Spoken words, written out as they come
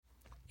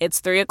It's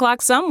 3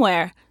 o'clock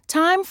somewhere.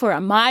 Time for a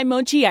My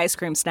Mochi ice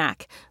cream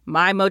snack.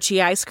 My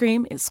Mochi ice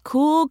cream is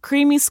cool,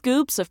 creamy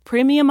scoops of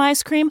premium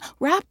ice cream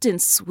wrapped in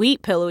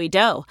sweet, pillowy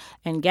dough.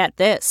 And get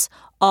this,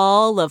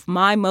 all of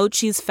My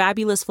Mochi's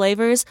fabulous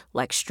flavors,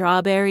 like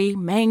strawberry,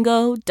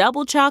 mango,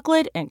 double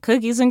chocolate, and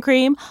cookies and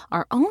cream,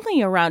 are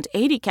only around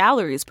 80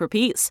 calories per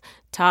piece.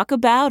 Talk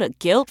about a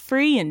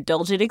guilt-free,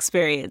 indulgent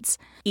experience.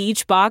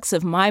 Each box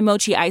of My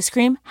Mochi ice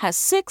cream has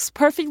 6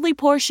 perfectly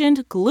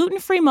portioned,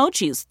 gluten-free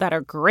mochis that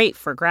are great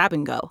for grab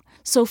and go.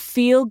 So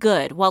feel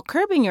good while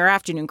curbing your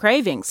afternoon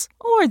cravings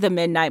or the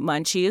midnight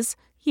munchies.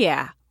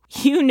 Yeah,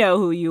 you know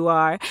who you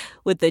are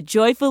with the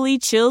joyfully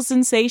chill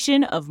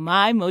sensation of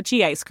My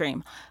Mochi ice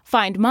cream.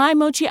 Find My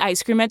Mochi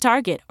ice cream at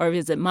Target or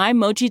visit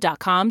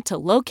MyMochi.com to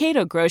locate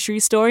a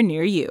grocery store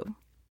near you.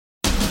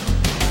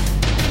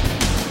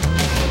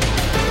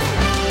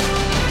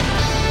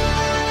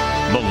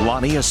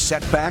 Melania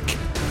setback?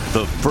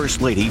 The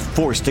First Lady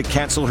forced to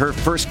cancel her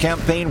first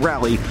campaign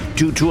rally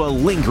due to a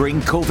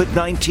lingering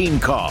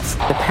COVID-19 cough.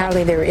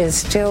 Apparently there is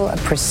still a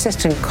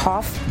persistent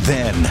cough.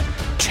 Then,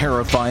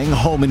 terrifying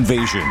home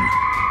invasion.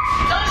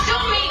 Don't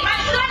shoot me! My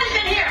son is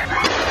in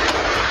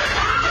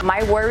here!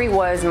 My worry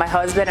was my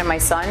husband and my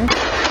son.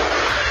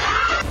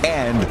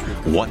 And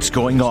what's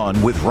going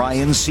on with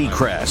Ryan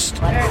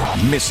Seacrest?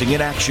 Missing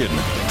in action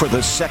for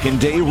the second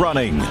day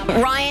running.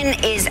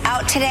 Ryan is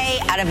out today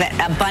out of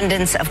an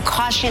abundance of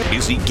caution.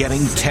 Is he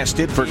getting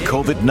tested for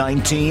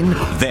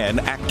COVID-19? Then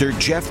actor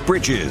Jeff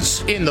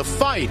Bridges. In the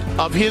fight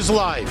of his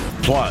life.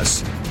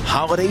 Plus,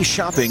 holiday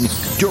shopping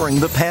during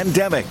the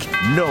pandemic.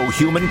 No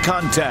human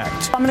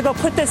contact. I'm going to go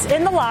put this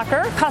in the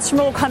locker.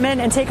 Customer will come in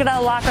and take it out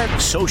of the locker.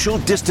 Social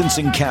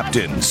distancing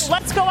captains.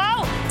 Let's go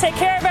out, take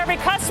care of every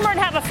customer, and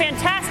have a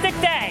fantastic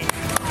day.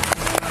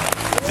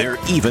 They're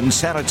even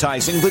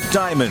sanitizing the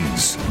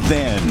diamonds.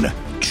 Then,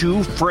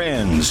 2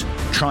 friends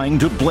trying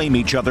to blame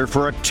each other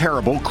for a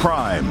terrible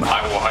crime.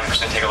 I will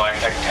 100% take a lie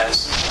detector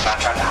test. I'm not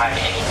trying to hide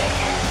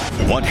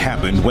anything. What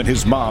happened when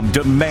his mom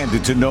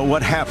demanded to know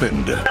what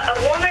happened?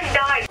 A woman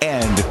died.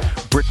 And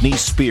Britney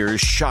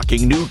Spears'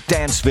 shocking new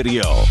dance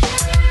video.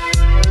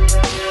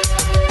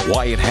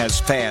 Why it has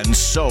fans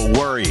so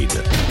worried.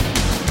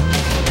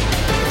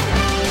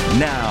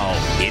 Now,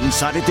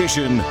 Inside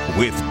Edition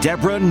with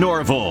Deborah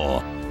Norville.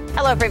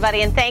 Hello,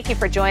 everybody, and thank you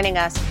for joining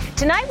us.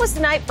 Tonight was the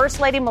night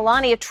First Lady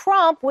Melania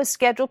Trump was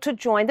scheduled to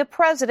join the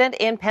president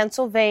in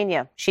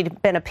Pennsylvania.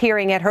 She'd been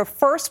appearing at her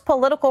first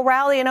political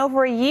rally in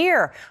over a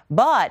year.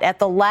 But at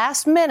the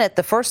last minute,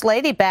 the First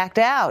Lady backed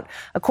out.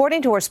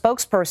 According to her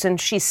spokesperson,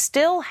 she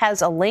still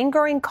has a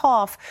lingering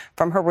cough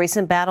from her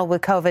recent battle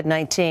with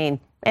COVID-19.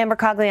 Amber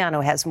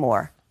Cagliano has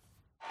more.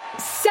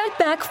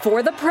 Setback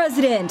for the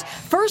president.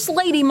 First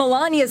Lady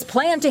Melania's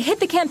plan to hit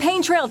the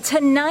campaign trail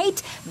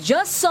tonight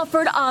just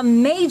suffered a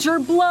major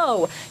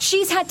blow.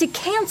 She's had to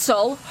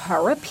cancel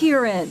her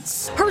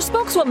appearance. Her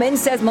spokeswoman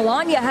says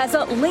Melania has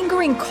a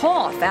lingering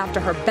cough after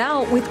her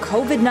bout with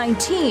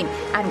COVID-19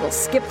 and will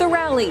skip the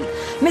rally.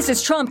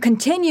 Mrs. Trump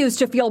continues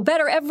to feel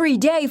better every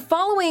day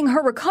following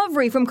her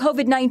recovery from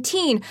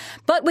COVID-19,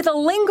 but with a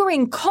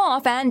lingering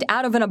cough and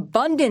out of an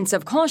abundance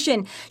of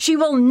caution, she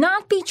will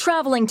not be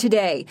traveling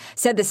today,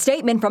 said the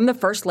statement from the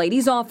First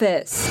Lady's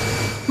office.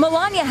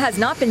 Melania has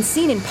not been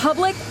seen in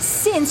public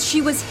since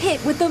she was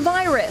hit with the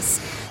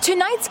virus.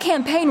 Tonight's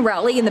campaign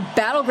rally in the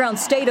battleground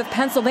state of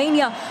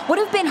Pennsylvania would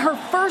have been her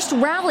first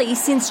rally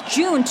since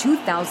June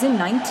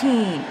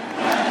 2019.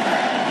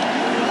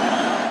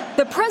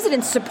 The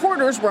president's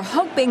supporters were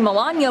hoping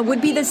Melania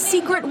would be the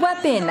secret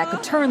weapon that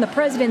could turn the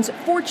president's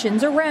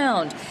fortunes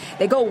around.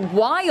 They go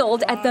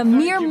wild at the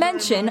mere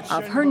mention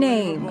of her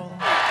name.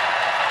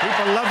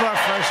 People love our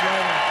First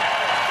Lady.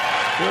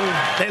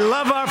 They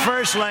love our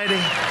First Lady.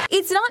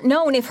 It's not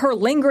known if her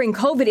lingering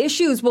COVID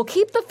issues will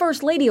keep the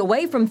First Lady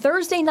away from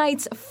Thursday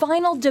night's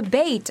final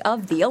debate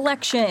of the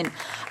election.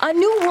 A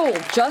new rule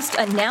just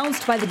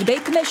announced by the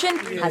debate commission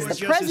has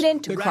the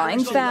president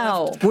crying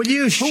foul. Will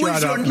you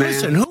shut up,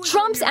 man?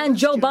 Trump's and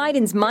Joe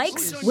Biden's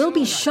mics will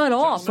be shut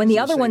off when the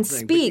other one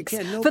speaks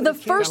for the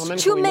first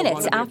 2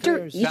 minutes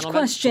after each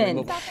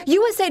question.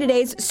 USA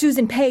Today's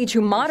Susan Page,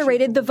 who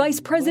moderated the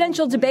vice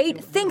presidential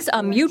debate, thinks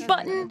a mute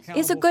button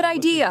is a good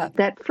idea.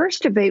 That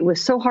first debate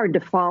was so hard to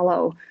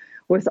follow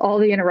with all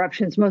the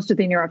interruptions, most of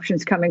the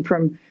interruptions coming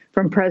from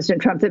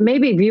President Trump, that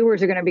maybe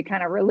viewers are going to be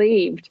kind of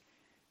relieved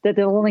that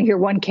they'll only hear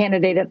one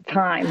candidate at a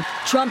time.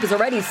 Trump is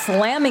already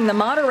slamming the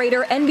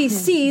moderator,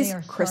 NBC's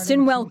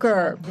Kristen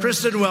Welker.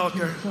 Kristen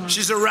Welker,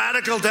 she's a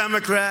radical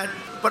Democrat,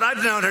 but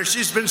I've known her.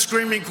 She's been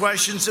screaming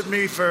questions at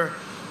me for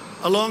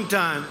a long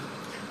time.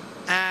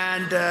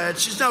 And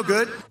she's no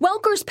good.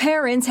 Welker's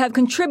parents have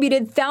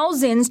contributed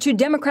thousands to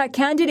Democrat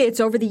candidates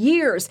over the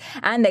years,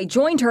 and they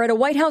joined her at a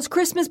White House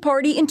Christmas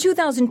party in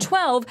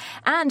 2012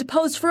 and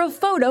posed for a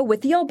photo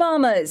with the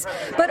Obamas.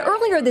 But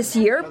earlier this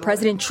year,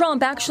 President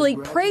Trump actually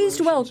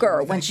praised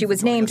Welker when she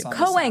was named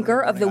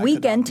co-anchor of the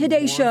Weekend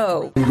Today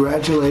show.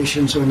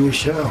 Congratulations on your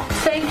show.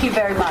 Thank you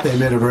very much. They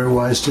made a very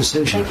wise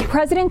decision.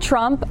 President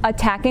Trump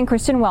attacking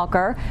Kristen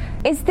Welker.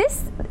 Is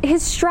this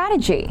his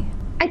strategy?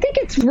 I think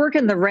it's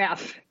working the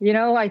ref.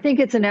 I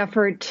think it's an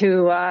effort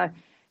to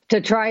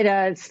try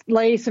to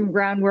lay some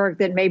groundwork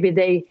that maybe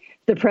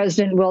the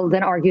president will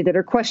then argue that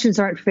her questions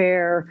aren't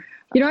fair.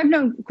 I've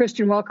known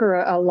Kristen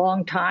Welker a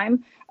long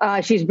time.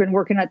 She's been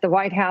working at the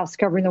White House,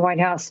 covering the White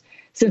House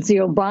since the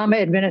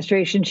Obama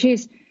administration.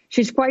 She's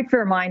quite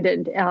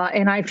fair-minded,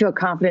 and I feel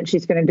confident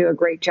she's going to do a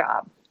great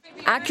job.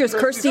 Actress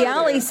Kirstie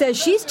Alley says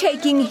she's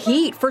taking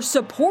heat for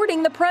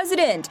supporting the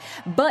president,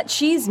 but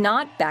she's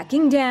not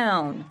backing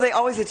down. They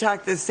always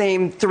attack the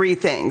same three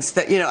things,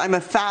 that, I'm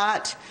a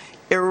fat,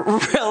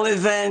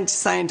 irrelevant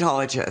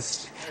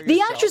Scientologist.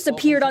 The actress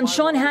appeared on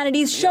Sean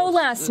Hannity's show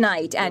last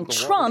night, and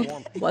Trump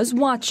was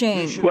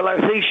watching. Well, I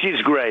think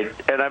she's great,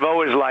 and I've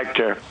always liked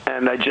her.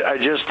 And I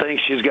just think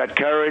she's got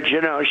courage.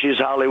 She's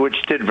Hollywood.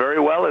 She did very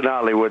well in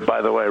Hollywood,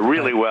 by the way,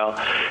 really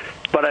well.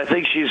 But I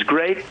think she's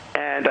great,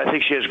 and I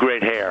think she has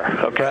great hair,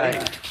 okay?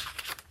 Right.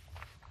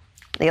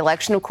 The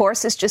election, of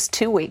course, is just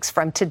 2 weeks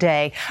from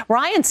today.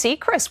 Ryan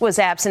Seacrest was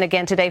absent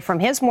again today from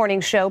his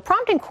morning show,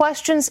 prompting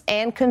questions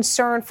and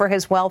concern for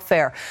his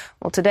welfare.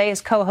 Well, today,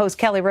 his co-host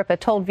Kelly Ripa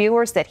told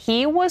viewers that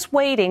he was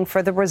waiting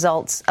for the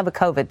results of a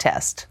COVID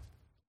test.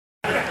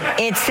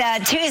 It's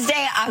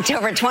Tuesday,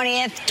 October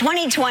 20th,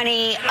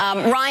 2020.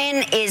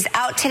 Ryan is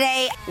out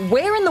today.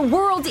 Where in the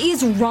world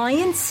is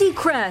Ryan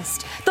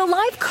Seacrest? The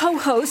live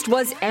co-host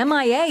was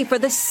MIA for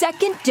the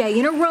second day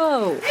in a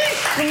row.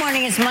 Good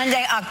morning. It's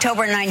Monday,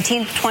 October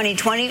 19th,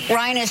 2020.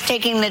 Ryan is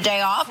taking the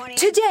day off.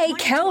 Today,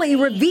 Kelly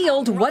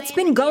revealed what's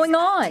been going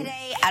on.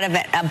 Out of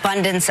an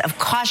abundance of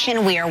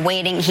caution, we are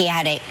waiting. He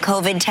had a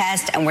COVID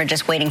test, and we're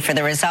just waiting for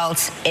the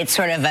results. It's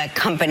sort of a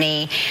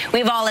company. We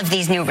have all of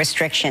these new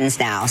restrictions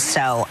now.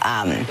 So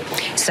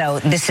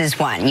this is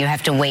one. You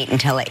have to wait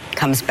until it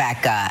comes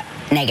back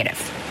negative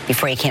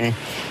before you can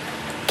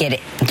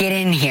get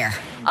in here.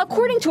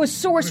 According to a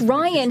source,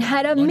 Ryan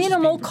had a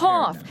minimal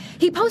cough.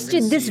 He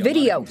posted this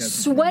video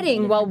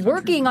sweating while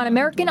working on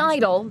American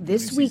Idol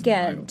this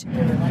weekend.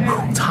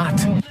 It's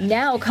hot.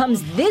 Now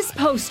comes this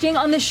posting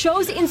on the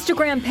show's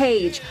Instagram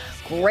page.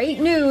 Great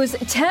news.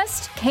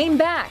 Test came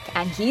back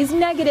and he's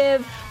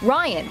negative.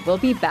 Ryan will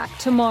be back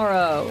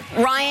tomorrow.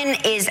 Ryan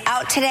is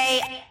out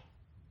today.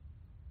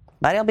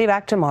 But he'll be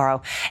back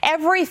tomorrow.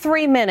 Every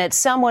 3 minutes,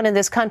 someone in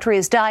this country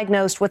is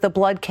diagnosed with a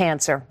blood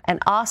cancer.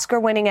 And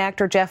Oscar-winning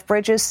actor Jeff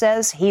Bridges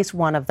says he's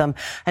one of them,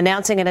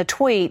 announcing in a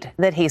tweet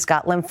that he's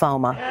got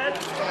lymphoma.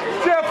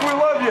 Jeff, we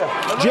love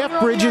you. Jeff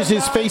Bridges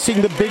is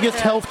facing the biggest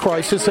health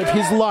crisis of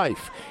his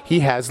life.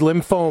 He has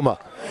lymphoma.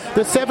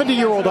 The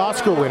 70-year-old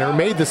Oscar winner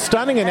made the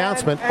stunning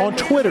announcement on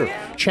Twitter,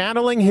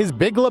 channeling his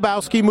Big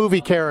Lebowski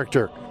movie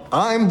character.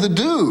 I'm the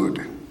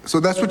dude. So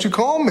that's what you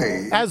call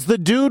me. As the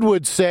dude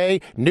would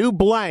say, new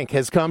blank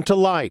has come to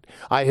light.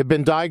 I have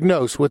been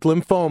diagnosed with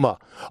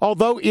lymphoma.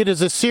 Although it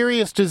is a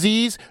serious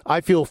disease,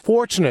 I feel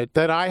fortunate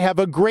that I have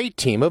a great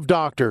team of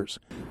doctors.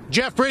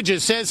 Jeff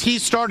Bridges says he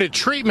started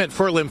treatment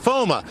for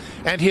lymphoma,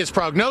 and his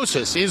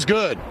prognosis is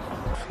good.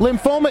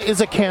 Lymphoma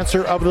is a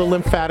cancer of the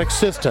lymphatic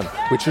system,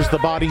 which is the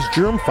body's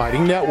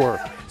germ-fighting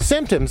network.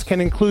 Symptoms can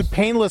include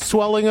painless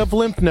swelling of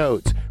lymph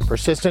nodes,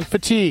 persistent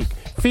fatigue,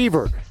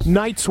 fever,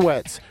 night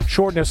sweats,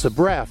 shortness of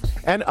breath,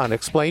 and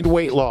unexplained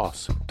weight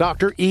loss.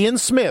 Dr. Ian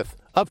Smith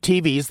of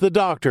TV's The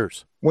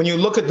Doctors. When you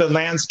look at the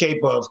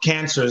landscape of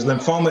cancers,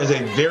 lymphoma is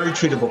a very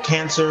treatable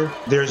cancer.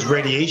 There's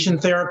radiation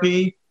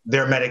therapy,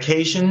 there are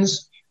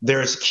medications,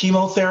 there's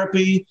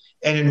chemotherapy,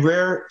 and in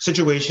rare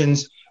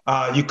situations,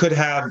 you could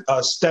have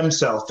stem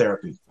cell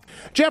therapy.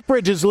 Jeff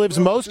Bridges lives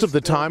most of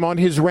the time on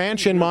his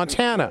ranch in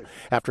Montana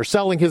after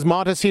selling his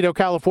Montecito,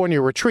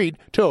 California retreat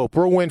to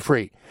Oprah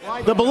Winfrey.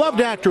 The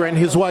beloved actor and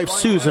his wife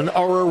Susan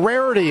are a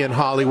rarity in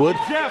Hollywood,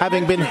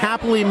 having been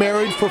happily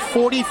married for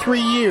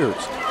 43 years.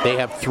 They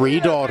have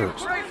 3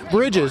 daughters.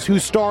 Bridges,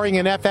 who's starring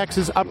in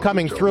FX's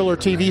upcoming thriller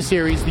TV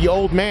series The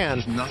Old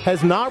Man,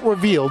 has not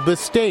revealed the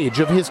stage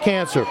of his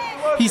cancer.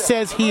 He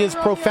says he is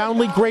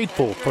profoundly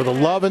grateful for the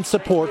love and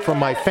support from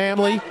my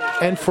family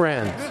and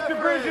friends.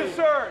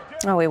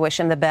 Oh, we wish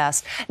him the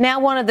best.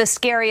 Now, one of the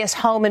scariest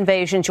home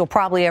invasions you'll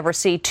probably ever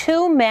see.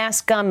 2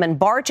 masked gunmen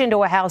barge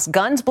into a house,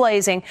 guns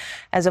blazing,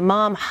 as a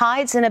mom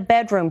hides in a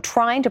bedroom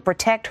trying to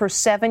protect her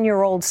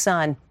 7-year-old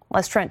son.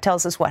 Les Trent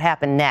tells us what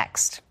happened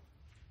next.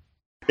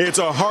 It's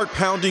a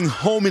heart-pounding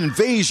home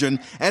invasion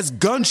as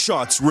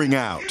gunshots ring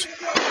out.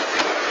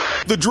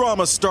 The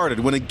drama started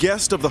when a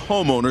guest of the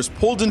homeowners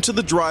pulled into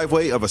the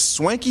driveway of a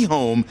swanky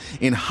home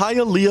in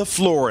Hialeah,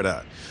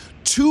 Florida.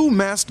 2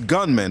 masked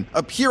gunmen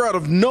appear out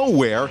of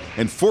nowhere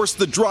and force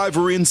the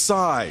driver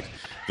inside.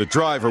 The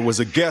driver was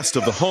a guest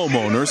of the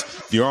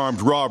homeowners. The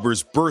armed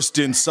robbers burst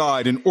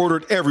inside and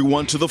ordered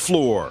everyone to the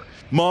floor.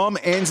 Mom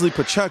Ansley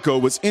Pacheco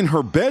was in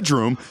her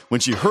bedroom when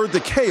she heard the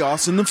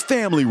chaos in the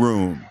family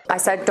room. I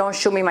said, "Don't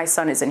shoot me, my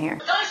son is in here."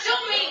 Don't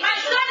shoot me, my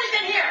son is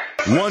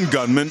in here. One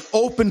gunman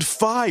opened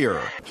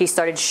fire. He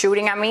started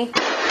shooting at me.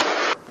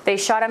 They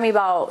shot at me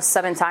about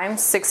 7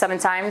 times, 6-7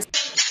 times.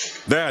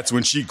 That's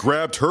when she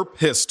grabbed her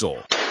pistol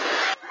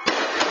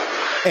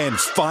and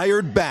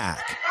fired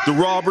back. The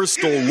robbers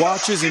stole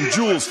watches and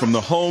jewels from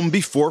the home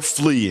before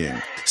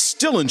fleeing.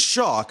 Still in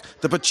shock,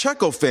 the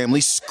Pacheco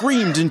family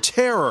screamed in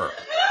terror.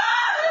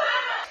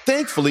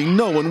 Thankfully,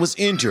 no one was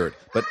injured,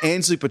 but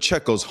Ansley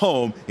Pacheco's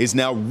home is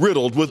now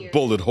riddled with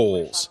bullet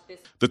holes.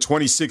 The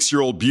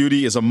 26-year-old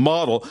beauty is a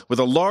model with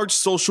a large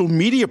social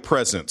media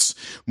presence,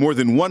 more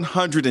than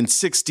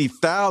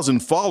 160,000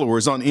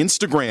 followers on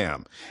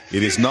Instagram.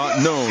 It is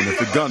not known if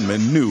the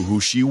gunman knew who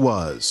she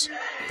was.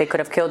 They could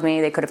have killed me.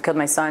 They could have killed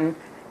my son.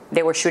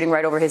 They were shooting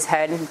right over his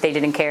head. They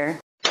didn't care.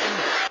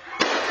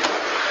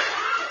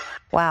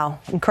 Wow,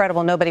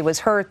 incredible. Nobody was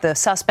hurt. The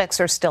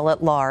suspects are still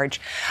at large.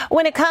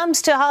 When it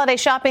comes to holiday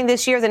shopping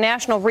this year, the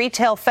National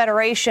Retail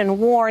Federation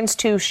warns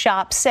to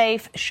shop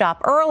safe,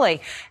 shop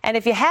early. And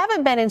if you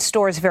haven't been in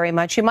stores very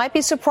much, you might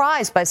be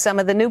surprised by some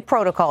of the new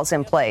protocols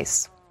in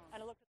place.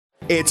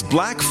 It's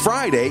Black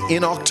Friday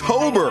in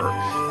October.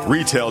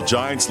 Retail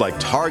giants like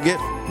Target,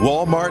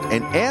 Walmart,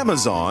 and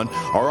Amazon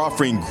are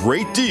offering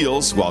great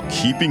deals while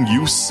keeping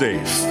you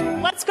safe.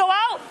 Let's go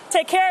out,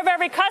 take care of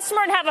every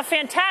customer, and have a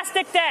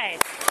fantastic day.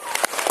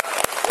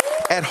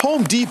 At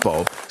Home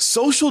Depot,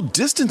 social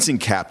distancing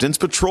captains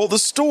patrol the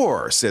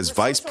store, says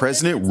Vice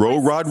President Ro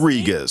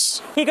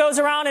Rodriguez. He goes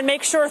around and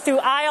makes sure through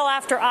aisle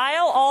after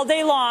aisle all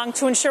day long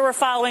to ensure we're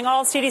following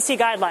all CDC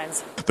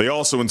guidelines. They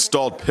also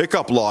installed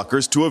pickup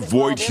lockers to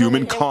avoid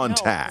human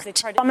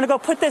contact. I'm going to go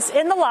put this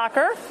in the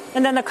locker,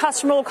 and then the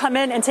customer will come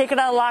in and take it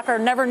out of the locker,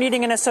 never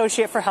needing an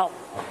associate for help.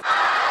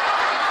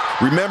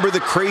 Remember the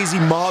crazy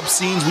mob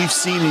scenes we've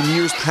seen in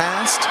years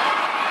past?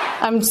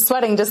 I'm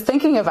sweating just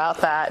thinking about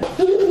that.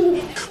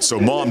 So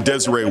Mom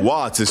Desiree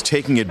Watts is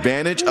taking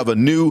advantage of a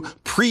new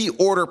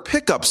pre-order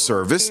pickup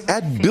service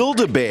at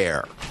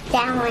Build-A-Bear.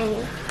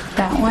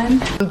 That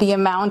one. The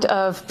amount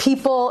of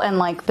people and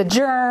like the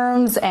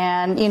germs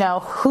and,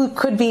 who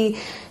could be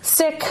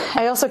sick.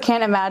 I also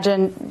can't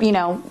imagine,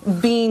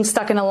 being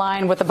stuck in a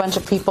line with a bunch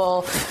of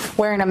people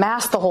wearing a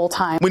mask the whole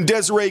time. When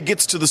Desiree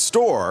gets to the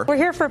store, we're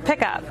here for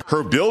pickup.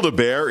 Her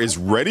Build-A-Bear is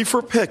ready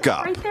for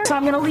pickup. Right there. So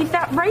I'm going to leave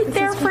that right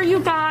there for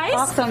you guys.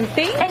 Awesome.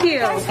 Thank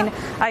you. And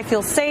I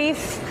feel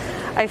safe.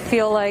 I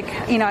feel like,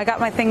 I got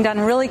my thing done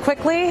really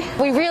quickly.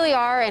 We really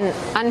are in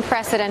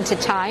unprecedented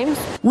times.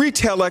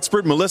 Retail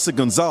expert Melissa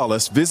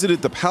Gonzalez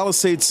visited the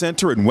Palisade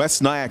Center in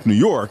West Nyack, New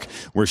York,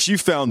 where she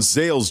found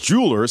Zales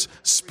Jewelers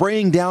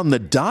spraying down the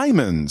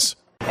diamonds.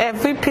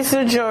 Every piece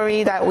of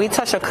jewelry that we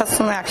touch, a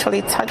customer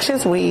actually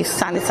touches, we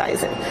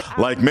sanitize it.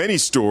 Like many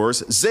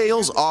stores,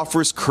 Zales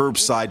offers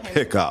curbside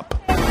pickup.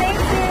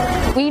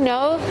 We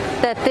know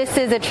that this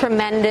is a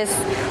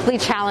tremendously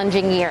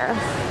challenging year.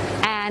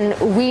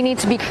 And we need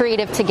to be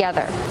creative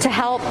together to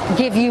help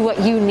give you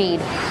what you need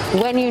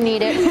when you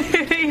need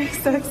it.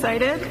 So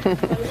excited.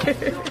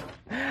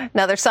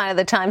 Another sign of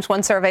the times,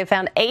 one survey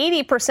found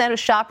 80% of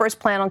shoppers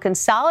plan on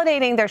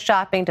consolidating their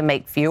shopping to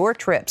make fewer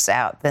trips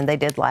out than they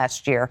did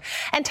last year.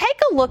 And take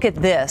a look at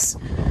this.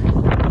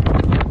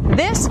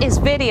 This is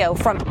video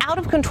from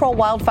out-of-control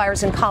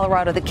wildfires in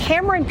Colorado. The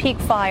Cameron Peak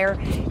fire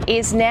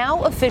is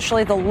now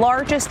officially the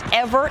largest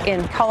ever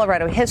in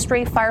Colorado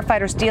history.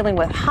 Firefighters dealing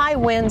with high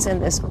winds and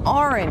this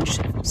orange,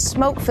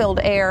 smoke-filled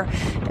air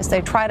as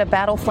they try to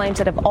battle flames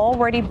that have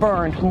already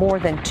burned more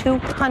than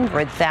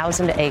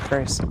 200,000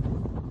 acres.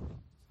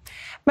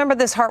 Remember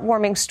this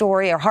heartwarming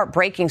story, or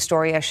heartbreaking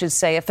story, I should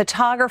say. A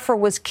photographer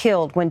was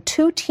killed when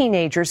two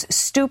teenagers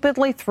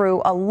stupidly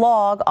threw a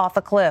log off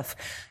a cliff.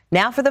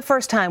 Now, for the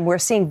first time, we're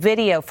seeing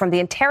video from the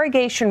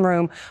interrogation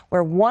room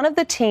where one of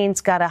the teens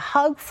got a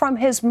hug from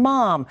his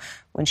mom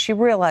when she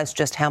realized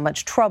just how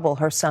much trouble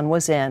her son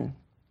was in.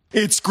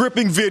 It's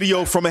gripping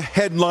video from a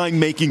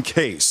headline-making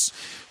case.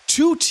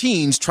 Two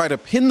teens try to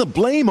pin the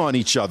blame on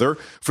each other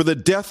for the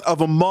death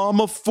of a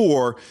mom of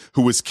four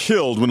who was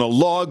killed when a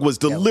log was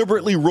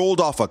deliberately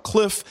rolled off a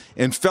cliff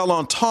and fell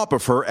on top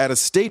of her at a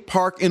state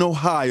park in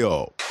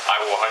Ohio. I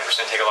will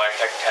 100% take a lie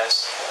detector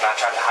test. I'm not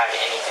trying to hide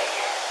anything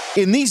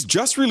here. In these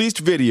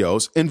just-released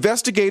videos,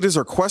 investigators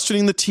are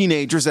questioning the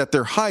teenagers at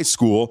their high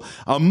school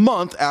a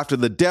month after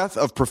the death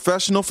of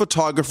professional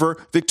photographer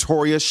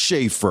Victoria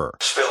Schaefer.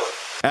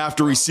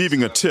 After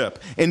receiving a tip,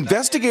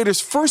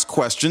 investigators first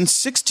questioned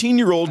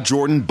 16-year-old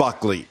Jordan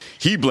Buckley.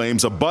 He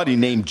blames a buddy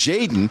named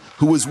Jaden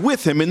who was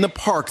with him in the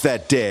park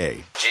that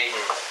day.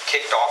 Jaden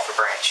kicked off the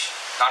branch.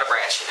 Not a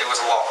branch, it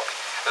was a log.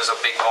 It was a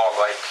big log,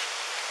 like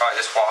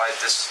probably this wide,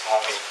 this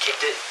long, and he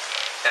kicked it,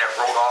 and it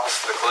rolled off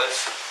the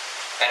cliff.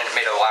 And it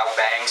made a loud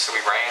bang, so we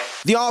ran.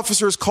 The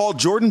officers called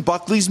Jordan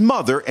Buckley's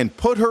mother and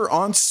put her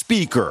on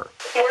speaker.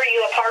 Were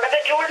you a part of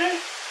it, Jordan?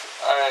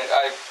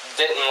 I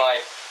didn't,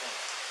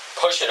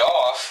 push it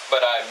off,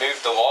 but I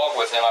moved the log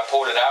with him. I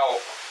pulled it out.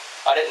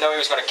 I didn't know he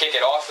was going to kick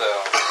it off,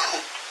 though.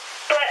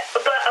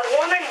 But a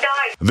woman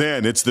died.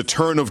 Then it's the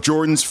turn of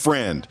Jordan's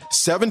friend,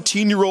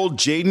 17-year-old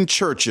Jaden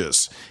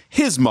Churches.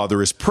 His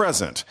mother is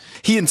present.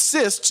 He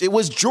insists it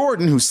was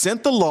Jordan who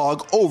sent the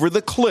log over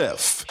the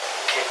cliff.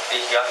 He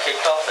got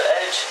kicked off the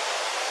edge.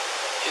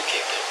 Who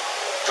kicked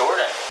it?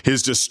 Jordan.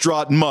 His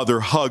distraught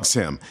mother hugs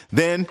him.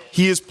 Then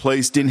he is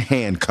placed in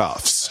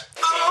handcuffs.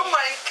 Oh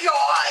my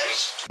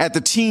gosh! At the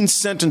teen's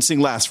sentencing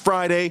last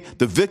Friday,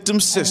 the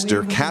victim's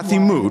sister, Kathy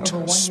Moot,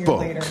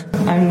 spoke.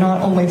 I'm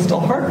not only still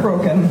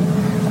heartbroken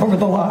over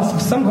the loss of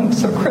someone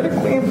so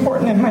critically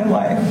important in my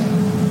life,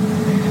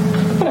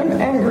 but I'm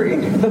angry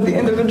that the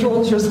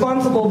individuals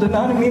responsible did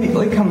not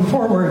immediately come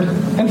forward.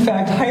 In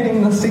fact,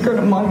 hiding the secret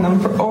among them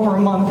for over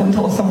a month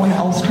until someone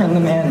else turned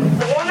them in.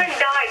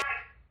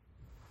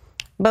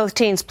 Both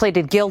teens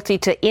pleaded guilty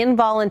to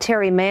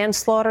involuntary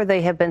manslaughter.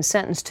 They have been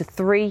sentenced to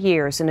 3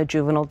 years in a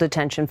juvenile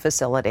detention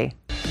facility.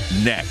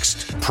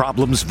 Next,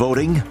 problems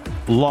voting,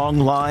 long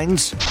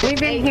lines, We've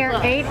been here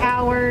 8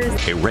 hours.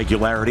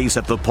 irregularities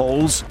at the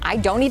polls, I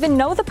don't even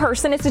know the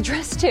person it's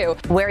addressed to.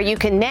 Where you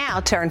can now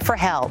turn for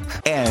help.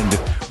 and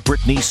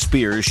Britney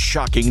Spears'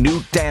 shocking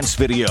new dance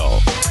video.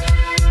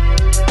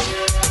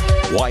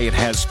 Why it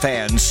has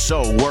fans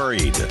so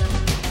worried.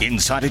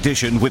 Inside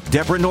Edition with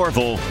Deborah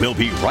Norville. We'll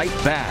be right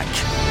back.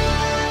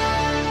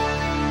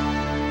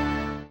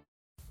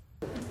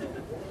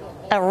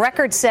 A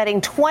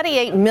record-setting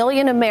 28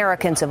 million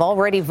Americans have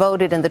already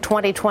voted in the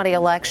 2020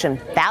 election.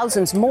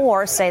 Thousands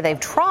more say they've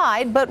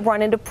tried but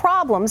run into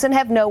problems and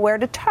have nowhere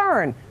to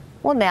turn.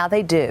 Well, now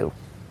they do.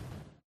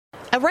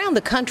 Around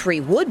the country,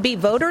 would-be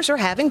voters are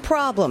having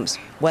problems,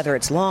 whether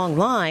it's long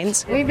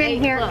lines. We've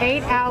been here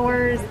 8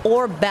 hours.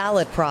 Or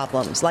ballot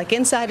problems, like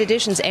Inside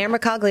Edition's Amber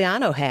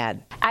Cagliano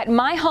had. At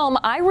my home,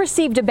 I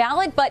received a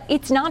ballot, but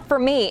it's not for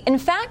me. In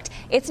fact,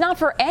 it's not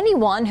for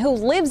anyone who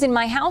lives in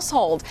my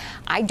household.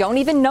 I don't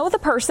even know the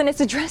person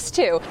it's addressed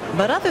to.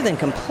 But other than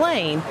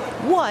complain,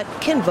 what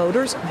can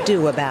voters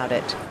do about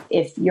it?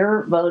 If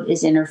your vote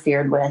is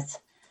interfered with,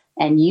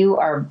 and you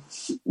are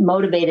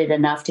motivated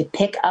enough to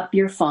pick up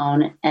your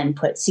phone and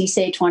put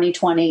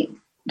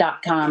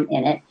csay2020.com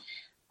in it,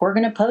 we're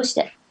going to post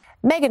it.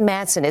 Megan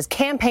Matson is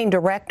campaign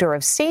director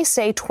of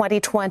CSAY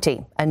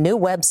 2020, a new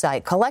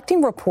website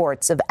collecting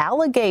reports of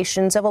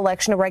allegations of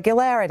election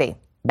irregularity,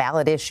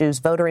 ballot issues,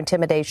 voter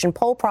intimidation,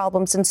 poll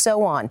problems, and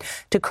so on,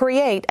 to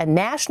create a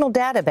national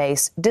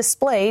database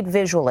displayed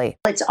visually.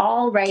 It's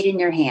all right in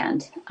your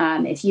hand.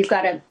 If you've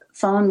got a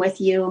phone with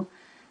you,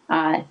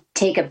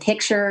 take a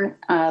picture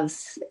of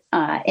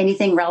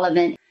anything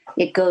relevant.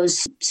 It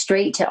goes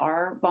straight to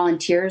our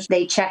volunteers.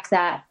 They check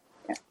that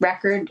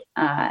record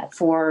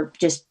for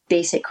just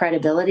basic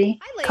credibility.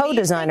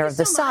 Co-designer of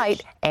the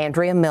site,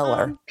 Andrea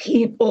Miller.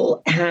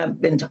 People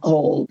have been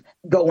told,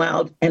 go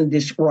out and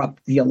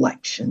disrupt the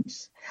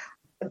elections.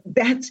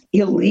 That's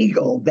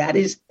illegal. That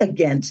is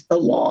against the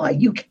law.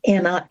 You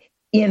cannot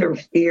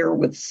interfere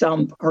with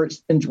some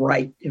person's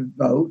right to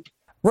vote.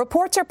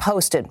 Reports are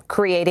posted,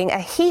 creating a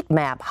heat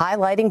map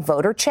highlighting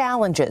voter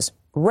challenges.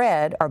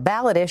 Red are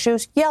ballot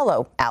issues,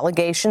 yellow,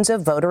 allegations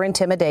of voter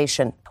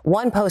intimidation.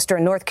 One poster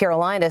in North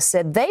Carolina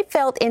said they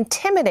felt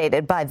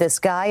intimidated by this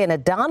guy in a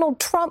Donald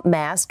Trump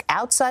mask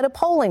outside a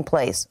polling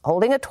place,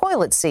 holding a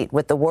toilet seat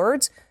with the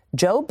words,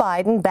 Joe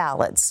Biden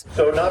ballots.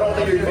 So not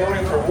only are you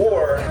voting for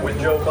war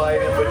with Joe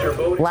Biden, but you're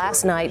voting...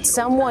 Last night,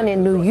 someone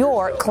in New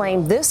York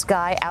claimed this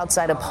guy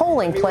outside a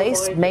polling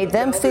place made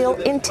them feel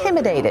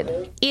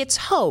intimidated. It's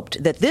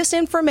hoped that this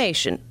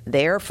information,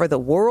 there for the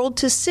world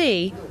to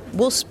see,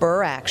 will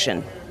spur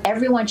action.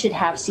 Everyone should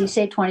have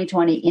CSAY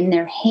 2020 in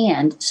their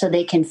hand so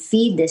they can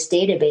feed this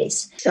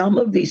database. Some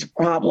of these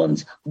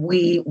problems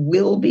we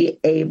will be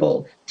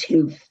able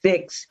to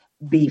fix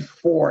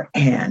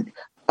beforehand.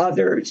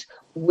 Others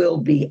will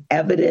be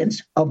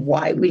evidence of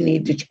why we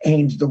need to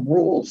change the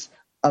rules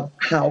of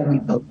how we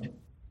vote.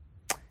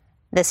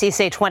 The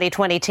CSAY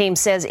 2020 team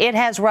says it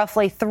has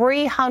roughly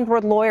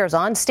 300 lawyers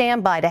on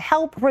standby to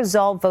help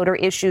resolve voter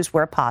issues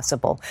where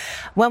possible.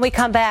 When we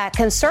come back,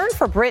 concern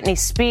for Britney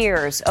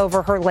Spears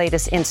over her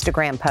latest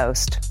Instagram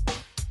post.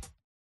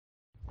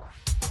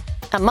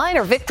 A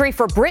minor victory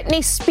for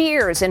Britney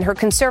Spears in her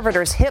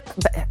conservator's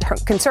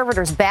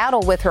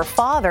battle with her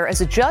father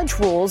as a judge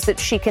rules that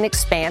she can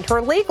expand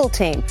her legal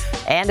team.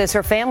 And as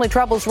her family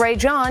troubles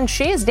rage on,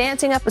 she is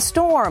dancing up a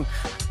storm.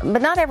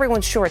 But not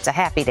everyone's sure it's a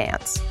happy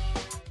dance.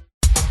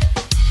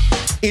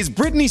 Is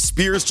Britney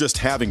Spears just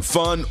having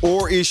fun,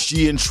 or is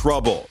she in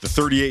trouble? The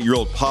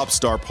 38-year-old pop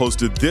star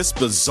posted this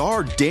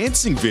bizarre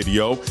dancing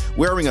video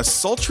wearing a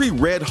sultry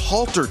red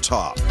halter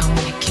top. I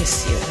wanna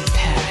kiss you in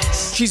Paris.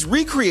 She's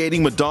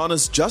recreating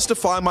Madonna's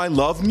Justify My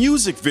Love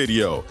music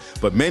video,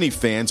 but many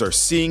fans are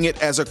seeing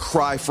it as a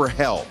cry for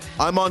help.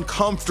 I'm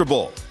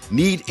uncomfortable.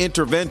 Need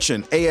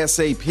intervention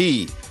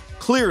ASAP.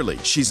 Clearly,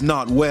 she's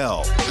not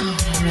well.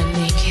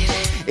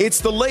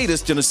 It's the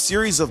latest in a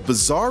series of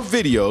bizarre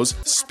videos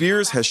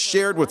Spears has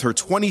shared with her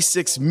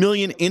 26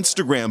 million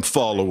Instagram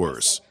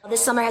followers.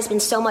 This summer has been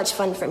so much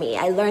fun for me.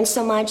 I learned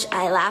so much,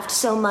 I laughed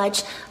so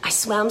much, I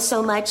swam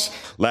so much.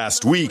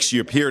 Last week, she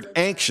appeared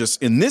anxious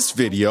in this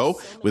video,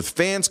 with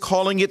fans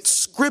calling it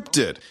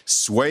scripted,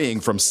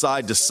 swaying from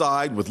side to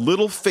side with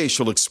little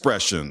facial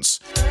expressions.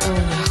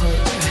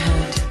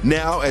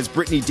 Now, as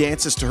Britney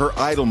dances to her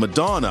idol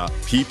Madonna,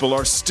 people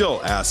are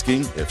still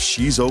asking if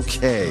she's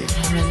okay.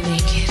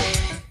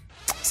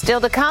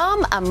 Still to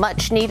come, a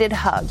much-needed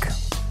hug.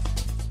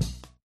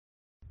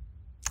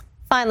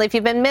 Finally, if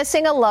you've been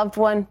missing a loved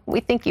one,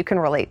 we think you can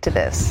relate to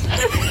this.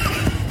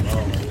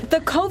 The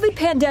COVID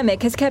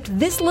pandemic has kept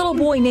this little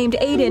boy named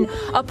Aiden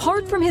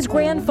apart from his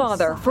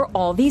grandfather for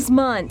all these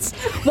months.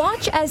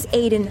 Watch as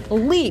Aiden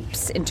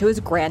leaps into his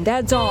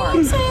granddad's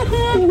arms.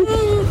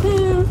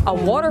 A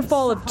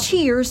waterfall of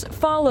tears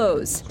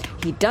follows.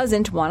 He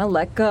doesn't want to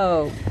let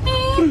go.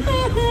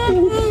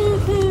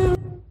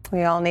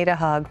 We all need a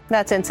hug.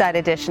 That's Inside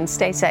Edition.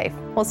 Stay safe.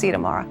 We'll see you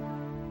tomorrow.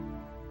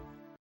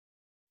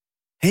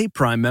 Hey,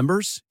 Prime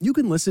members, you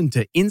can listen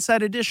to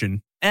Inside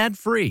Edition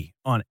ad-free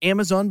on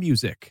Amazon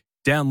Music.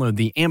 Download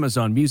the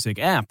Amazon Music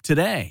app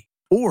today.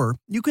 Or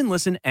you can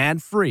listen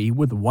ad-free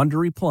with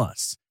Wondery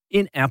Plus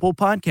in Apple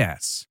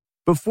Podcasts.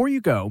 Before you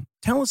go,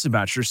 tell us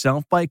about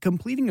yourself by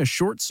completing a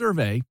short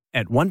survey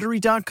at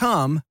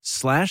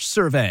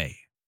Wondery.com/survey.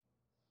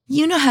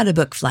 You know how to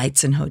book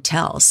flights and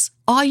hotels.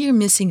 All you're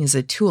missing is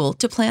a tool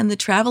to plan the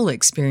travel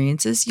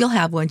experiences you'll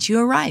have once you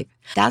arrive.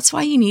 That's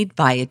why you need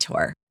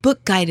Viator.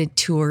 Book guided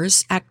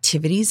tours,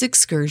 activities,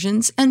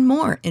 excursions, and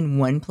more in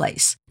one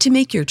place to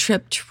make your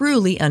trip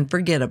truly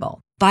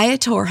unforgettable.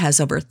 Viator has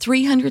over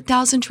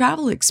 300,000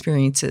 travel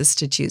experiences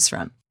to choose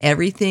from.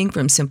 Everything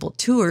from simple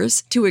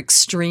tours to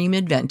extreme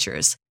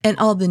adventures and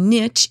all the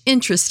niche,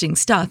 interesting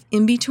stuff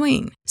in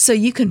between. So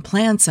you can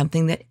plan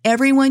something that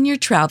everyone you're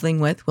traveling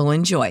with will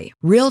enjoy.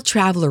 Real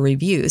traveler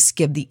reviews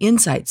give the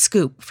inside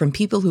scoop from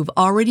people who've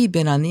already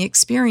been on the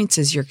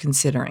experiences you're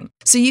considering.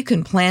 So you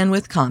can plan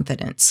with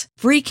confidence.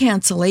 Free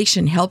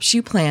cancellation helps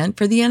you plan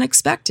for the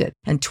unexpected.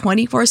 And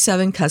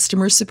 24/7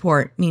 customer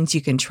support means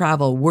you can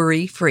travel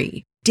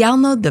worry-free.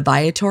 Download the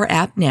Viator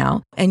app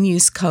now and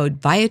use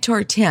code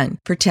Viator10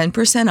 for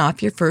 10%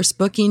 off your first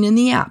booking in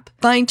the app.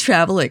 Find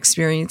travel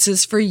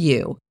experiences for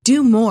you.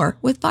 Do more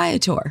with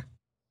Viator.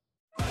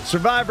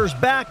 Survivor's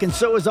back, and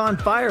so is On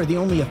Fire, the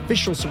only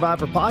official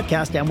Survivor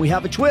podcast. And we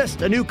have a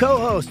twist, a new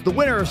co-host, the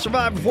winner of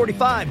Survivor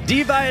 45,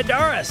 Dee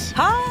Valladares.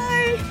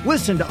 Hi!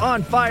 Listen to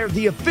On Fire,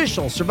 the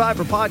official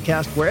Survivor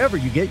podcast, wherever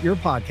you get your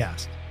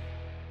podcast.